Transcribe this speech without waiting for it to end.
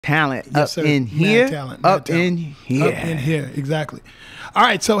Talent. Yes, sir. In here. Mad talent. Up in here. Up in here. Exactly. All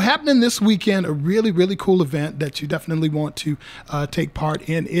right. So happening this weekend, a really, really cool event that you definitely want to take part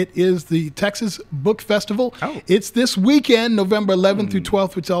in. It is the Texas Book Festival. Oh. It's this weekend, November 11th through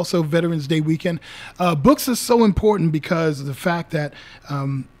 12th, which is also Veterans Day weekend. Books is so important because of the fact that,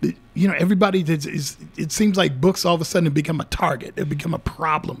 everybody, it seems like books all of a sudden have become a target. They become a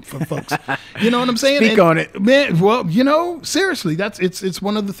problem for folks. You know what I'm saying? Speak on it. Man, well, seriously, it's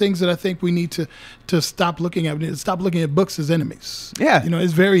one of the things that I think we need to stop looking at. Stop looking at books as enemies. Yeah.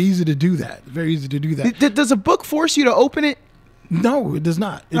 It's very easy to do that. Very easy to do that. Does a book force you to open it? No, it does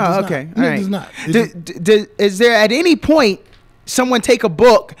not. It does okay. Not. All It right. does not. Is there at any point someone take a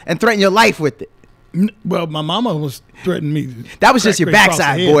book and threaten your life with it? Well, my mama was threatening me. That was just your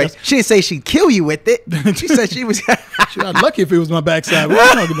backside, boy. She didn't say she'd kill you with it. She said she was. She was lucky if it was my backside.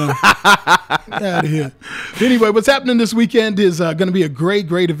 What are you talking about? Get out of here. Anyway, what's happening this weekend is going to be a great,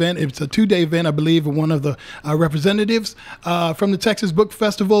 great event. It's a 2-day event, I believe. One of the representatives from the Texas Book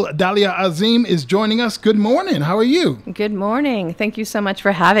Festival, Dalia Azim, is joining us. Good morning. How are you? Good morning. Thank you so much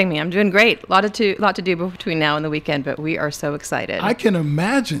for having me. I'm doing great. Lot to do between now and the weekend, but we are so excited. I can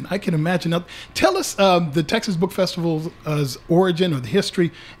imagine. Now, tell us the Texas Book Festival's origin or the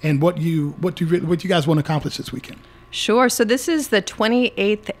history and what you guys want to accomplish this weekend. Sure. So this is the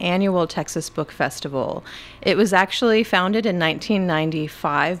 28th annual Texas Book Festival. It was actually founded in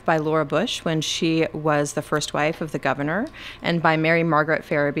 1995 by Laura Bush when she was the first wife of the governor, and by Mary Margaret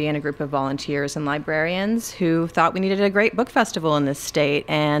Farabee and a group of volunteers and librarians who thought we needed a great book festival in this state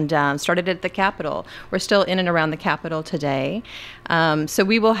and started it at the Capitol. We're still in and around the Capitol today. So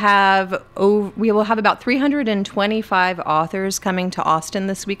we will have about 325 authors coming to Austin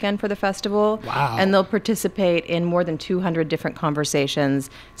this weekend for the festival. Wow. And they'll participate in more than 200 different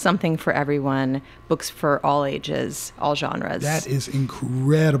conversations, something for everyone, books for all ages, all genres. That is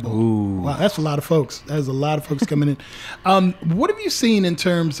incredible. Ooh. Wow, that's a lot of folks. There's a lot of folks coming in. What have you seen in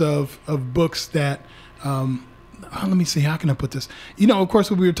terms of books that, let me see, how can I put this? Of course,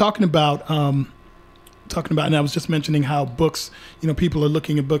 when we were talking about, and I was just mentioning how books, people are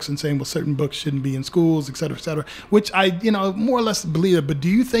looking at books and saying, well, certain books shouldn't be in schools, et cetera, which I, more or less believe it. But do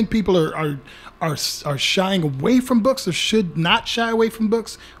you think people are shying away from books or should not shy away from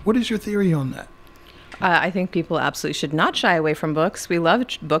books? What is your theory on that? I think people absolutely should not shy away from books. We love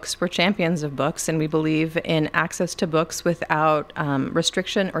books. We're champions of books, and we believe in access to books without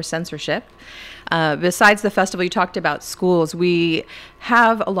restriction or censorship. Besides the festival, you talked about schools. We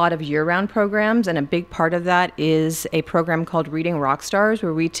have a lot of year-round programs, and a big part of that is a program called Reading Rockstars,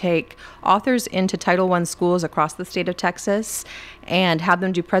 where we take authors into Title I schools across the state of Texas and have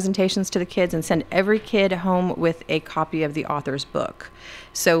them do presentations to the kids and send every kid home with a copy of the author's book.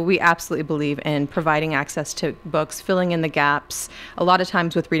 So we absolutely believe in providing access to books, filling in the gaps. A lot of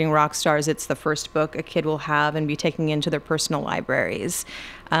times with Reading Rockstars, it's the first book a kid will have and be taking into their personal libraries.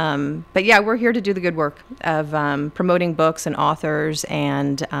 But yeah, we're here to do the good work of promoting books and authors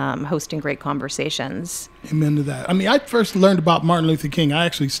and hosting great conversations. Amen to that. I mean, I first learned about Martin Luther King. I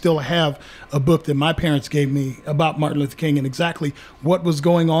actually still have a book that my parents gave me about Martin Luther King and exactly what was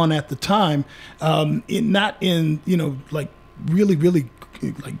going on at the time. Not in, like really, really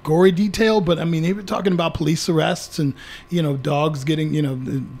like gory detail, but I mean, they were talking about police arrests and, dogs getting,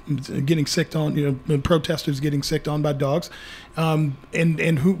 getting sicked on, protesters getting sicked on by dogs,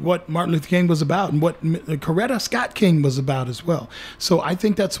 and what Martin Luther King was about and what Coretta Scott King was about as well. So I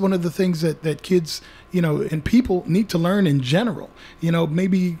think that's one of the things that kids, and people need to learn in general,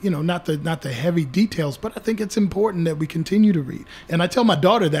 maybe, not the heavy details, but I think it's important that we continue to read. And I tell my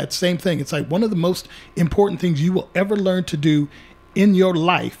daughter that same thing. It's like one of the most important things you will ever learn to do in your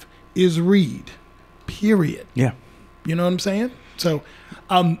life is read, period. Yeah. You know what I'm saying? So,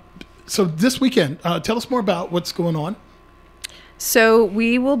 so this weekend, tell us more about what's going on. So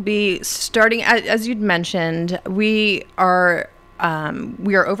we will be starting, as you'd mentioned, we are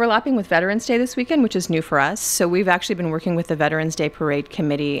overlapping with Veterans Day this weekend, which is new for us. So we've actually been working with the Veterans Day Parade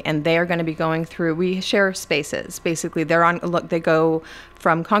Committee, and they are going to be going through, we share spaces. Basically, they go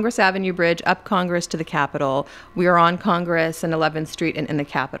from Congress Avenue Bridge up Congress to the Capitol. We are on Congress and 11th Street and in the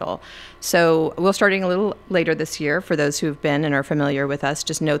Capitol. So we're starting a little later this year. For those who have been and are familiar with us,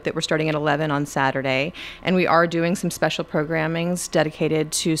 just note that we're starting at 11 on Saturday. And we are doing some special programmings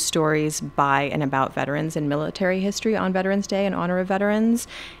dedicated to stories by and about veterans and military history on Veterans Day in honor of veterans.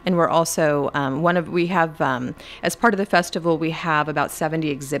 And we're also, as part of the festival, we have about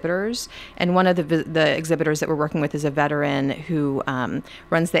 70 exhibitors. And one of the exhibitors that we're working with is a veteran who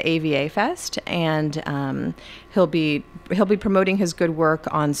runs the AVA Fest, and he'll be promoting his good work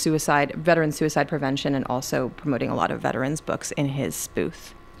on veteran suicide prevention, and also promoting a lot of veterans books in his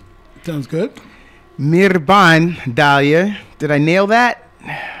booth. Sounds good. Mirban, Dalia. Did I nail that?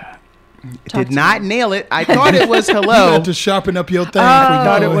 Talk Did to not me. nail it. I thought it was You hello. had to sharpen up your thing.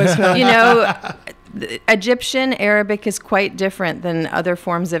 Thought it was hello. You know, Egyptian Arabic is quite different than other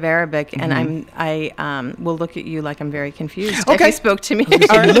forms of Arabic, and I will look at you like I'm very confused. Okay. If you spoke to me You in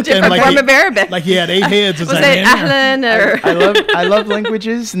a looked at him different form of Arabic. like he had 8 heads. Was it Ahlan or? I love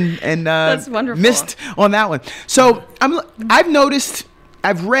languages and That's wonderful. missed on that one. So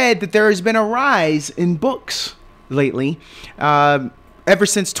I've read that there has been a rise in books lately. Ever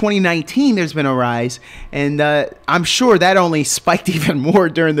since 2019, there's been a rise, and I'm sure that only spiked even more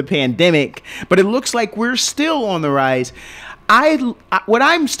during the pandemic. But it looks like we're still on the rise. What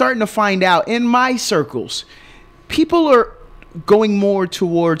I'm starting to find out in my circles, people are going more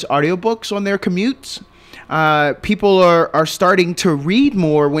towards audiobooks on their commutes. People are starting to read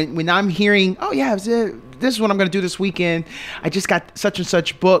more. When I'm hearing, oh yeah, this is what I'm going to do this weekend. I just got such and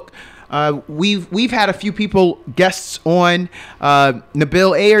such book. We've had a few guests on.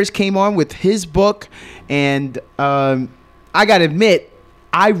 Nabil Ayers came on with his book, and I gotta admit,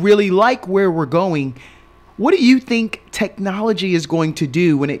 I really like where we're going. What do you think technology is going to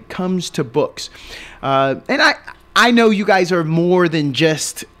do when it comes to books? And I know you guys are more than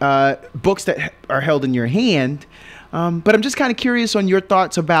just books that are held in your hand, but I'm just kind of curious on your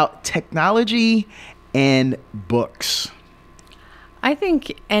thoughts about technology and books. I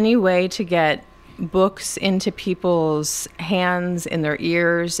think any way to get books into people's hands, in their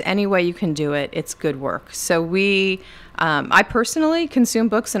ears, any way you can do it, it's good work. So I personally consume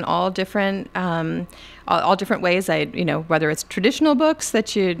books in all different ways. Whether it's traditional books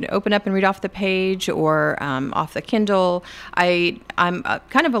that you open up and read off the page or off the Kindle. I'm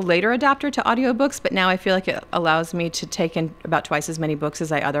kind of a later adopter to audiobooks, but now I feel like it allows me to take in about twice as many books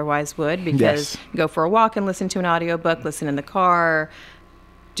as I otherwise would, because go for a walk and listen to an audiobook, listen in the car,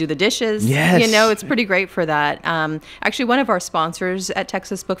 do the dishes. Yes. It's pretty great for that. Actually, one of our sponsors at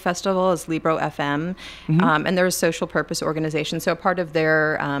Texas Book Festival is Libro FM, and they're a social purpose organization. So part of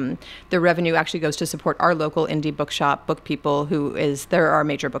their revenue actually goes to support our local indie bookshop, Book People, they're our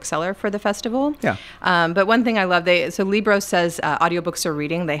major bookseller for the festival. Yeah. But one thing I love, so Libro says audiobooks are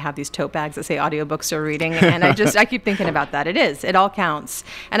reading. They have these tote bags that say audiobooks are reading, and I keep thinking about that. It all counts.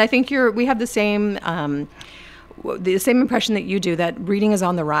 And I think we have the same impression that you do, that reading is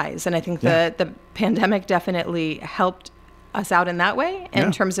on the rise. And I think the pandemic definitely helped us out in that way,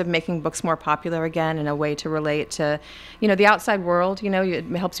 in terms of making books more popular again, and a way to relate to, the outside world. It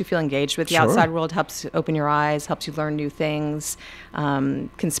helps you feel engaged with the outside world, helps open your eyes, helps you learn new things,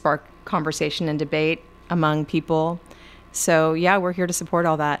 can spark conversation and debate among people. So yeah, we're here to support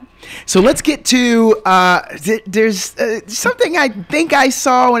all that. So let's get to, there's something I think I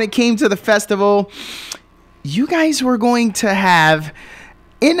saw when it came to the festival. You guys were going to have,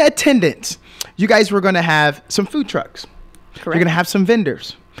 in attendance, you guys were going to have some food trucks. Correct. You're going to have some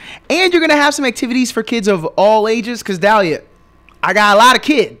vendors. And you're going to have some activities for kids of all ages. Because, Dalia, I got a lot of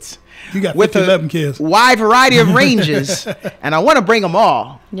kids. You got with 11 kids. Wide variety of ranges. And I want to bring them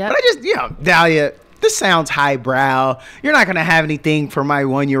all. Yep. But I just, Dalia, this sounds highbrow. You're not going to have anything for my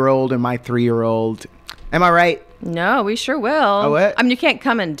 1-year-old and my 3-year-old. Am I right? No, we sure will. Oh, what? I mean, you can't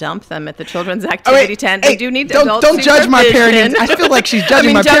come and dump them at the children's activity tent. Hey, They do need don't adult judge my supervision. parenting. I feel like she's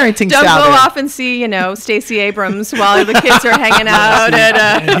judging my parenting don't style. Don't go there. off and see, Stacey Abrams while the kids are hanging out at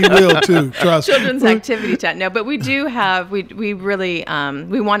And he will too. Trust me. children's activity tent. No, but we do have. We really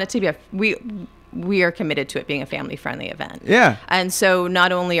we want it to be we are committed to it being a family-friendly event. Yeah. And so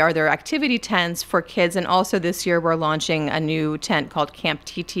not only are there activity tents for kids, and also this year we're launching a new tent called Camp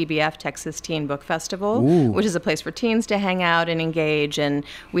TTBF, Texas Teen Book Festival, which is a place for teens to hang out and engage. And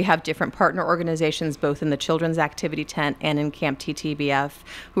we have different partner organizations, both in the children's activity tent and in Camp TTBF,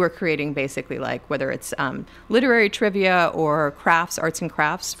 who are creating basically whether it's literary trivia or arts and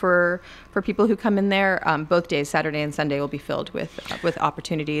crafts for people who come in there. Both days, Saturday and Sunday, will be filled with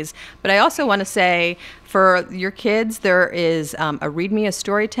opportunities. But I also want to say, for your kids, there is a Read Me a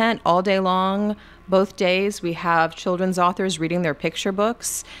Story tent all day long. Both days, we have children's authors reading their picture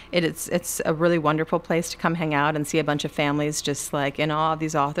books. It's a really wonderful place to come hang out and see a bunch of families just in awe of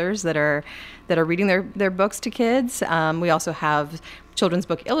these authors that are reading their books to kids. We also have children's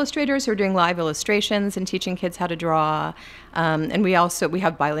book illustrators who are doing live illustrations and teaching kids how to draw. And we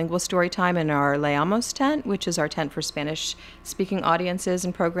have bilingual story time in our Leamos tent, which is our tent for Spanish-speaking audiences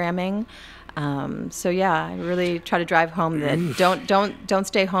and programming. So yeah, I really try to drive home that don't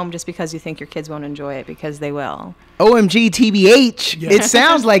stay home just because you think your kids won't enjoy it, because they will. OMG TBH. It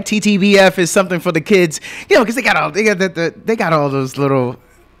sounds like TTBF is something for the kids, because they got all those little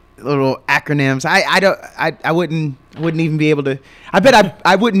little acronyms. I wouldn't even be able to. I bet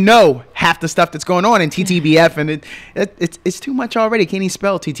I wouldn't know half the stuff that's going on in TTBF, and it's too much already. Can't even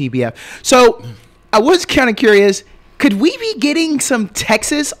spell TTBF. So I was kind of curious. Could we be getting some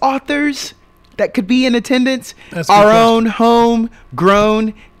Texas authors that could be in attendance? That's a good Our question. own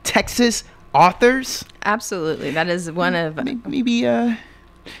homegrown Texas authors? Absolutely. That is one of... Maybe you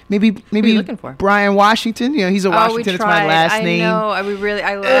looking for? Brian Washington. You know, he's a Washington. It's my last name. I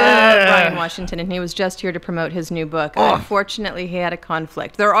love Brian Washington, and he was just here to promote his new book. Unfortunately, he had a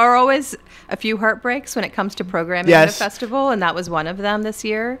conflict. There are always a few heartbreaks when it comes to programming at a festival, and that was one of them this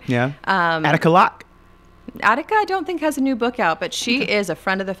year. Yeah. Attica Locke. Attica, I don't think has a new book out, but she is a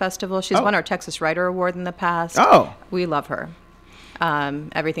friend of the festival. She's won our Texas Writer Award in the past. Oh. We love her.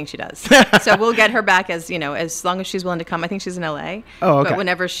 Everything she does. So we'll get her back as long as she's willing to come. I think she's in LA. Oh, okay. But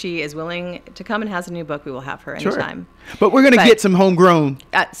whenever she is willing to come and has a new book, we will have her anytime. Sure. But we're going to get some homegrown.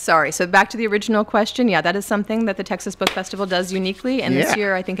 Sorry. So back to the original question. Yeah, that is something that the Texas Book Festival does uniquely. And this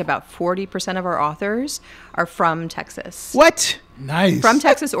year, I think about 40% of our authors are from Texas. What? Nice. From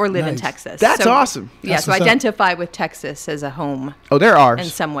Texas or live in Texas. That's awesome. Yeah, That's so what's up. Identify with Texas as a home Oh, they're ours. in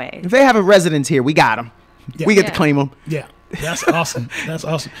some way. If they have a residence here, we got them. Yeah. We get to Yeah. claim them. Yeah, that's awesome. That's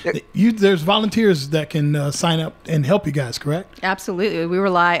awesome. There's volunteers that can sign up and help you guys, correct? Absolutely. We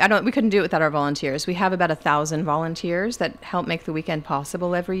couldn't do it without our volunteers. We have about 1,000 volunteers that help make the weekend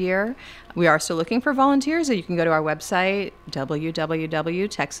possible every year. We are still looking for volunteers, so you can go to our website,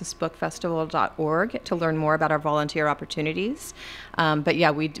 www.texasbookfestival.org, to learn more about our volunteer opportunities. But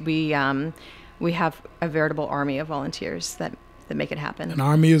yeah, we have a veritable army of volunteers that make it happen. An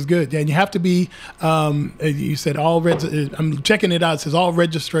army is good. Yeah, and you have to be, you said I'm checking it out. It says all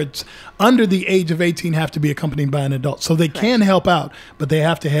registrants under the age of 18 have to be accompanied by an adult. So they can help out, but they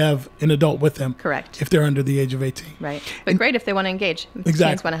have to have an adult with them. Correct. If they're under the age of 18. Right. But great if they want to engage. If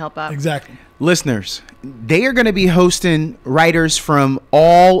Exactly. teens want to help out. Exactly. Listeners, they are going to be hosting writers from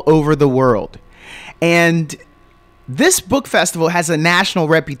all over the world. And this book festival has a national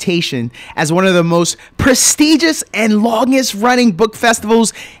reputation as one of the most prestigious and longest running book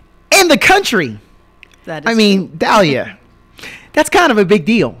festivals in the country. That is Dalia, that's kind of a big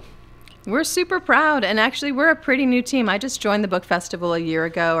deal. We're super proud, and actually we're a pretty new team. I just joined the book festival a year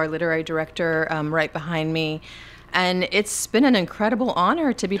ago, our literary director right behind me. And it's been an incredible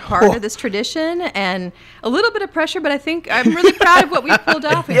honor to be part of this tradition, and a little bit of pressure, but I think I'm really proud of what we pulled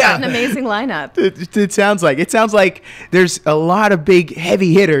off. We've got an amazing lineup. It sounds like there's a lot of big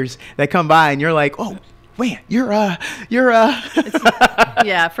heavy hitters that come by, and you're like, oh, man, you're Yeah,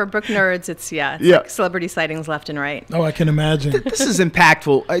 for book nerds, it's like celebrity sightings left and right. Oh, I can imagine. This is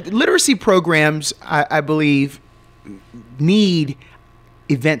impactful. Literacy programs, I believe, need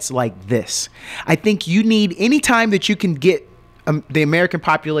events like this. I think you need any time that you can get the American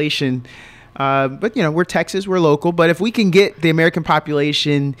population, but we're Texas, we're local, but if we can get the American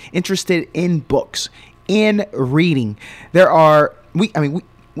population interested in books, in reading, we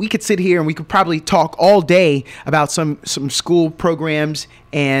could sit here and we could probably talk all day about some school programs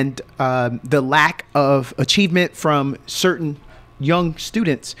and the lack of achievement from certain young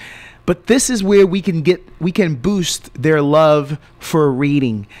students. But this is where we can boost their love for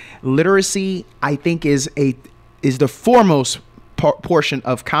reading. Literacy, I think, is the foremost portion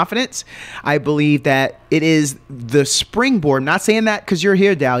of confidence. I believe that it is the springboard. I'm not saying that because you're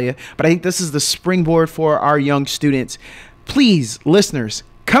here, Dalia, but I think this is the springboard for our young students. Please, listeners,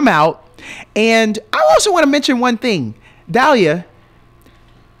 come out. And I also want to mention one thing. Dalia,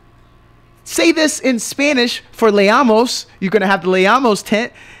 say this in Spanish for Leamos. You're going to have the Leamos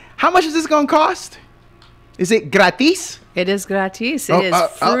tent. How much is this going to cost? Is it gratis? It is gratis. It is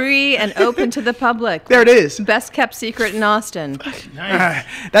free and open to the public. There it is. Best kept secret in Austin.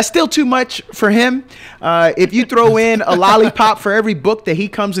 That's still too much for him. If you throw in a lollipop for every book that he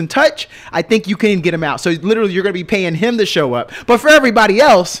comes in touch, I think you can get him out. So literally, you're going to be paying him to show up. But for everybody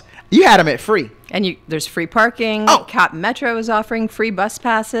else, you had him at free. And there's free parking. Cap Metro is offering free bus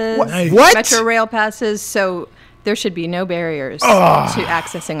passes. What? Metro rail passes. So there should be no barriers to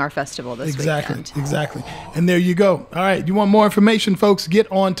accessing our festival this weekend. Exactly. And there you go. All right. You want more information, folks? Get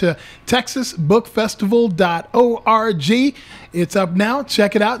on to texasbookfestival.org. It's up now.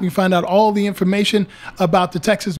 Check it out. You find out all the information about the Texas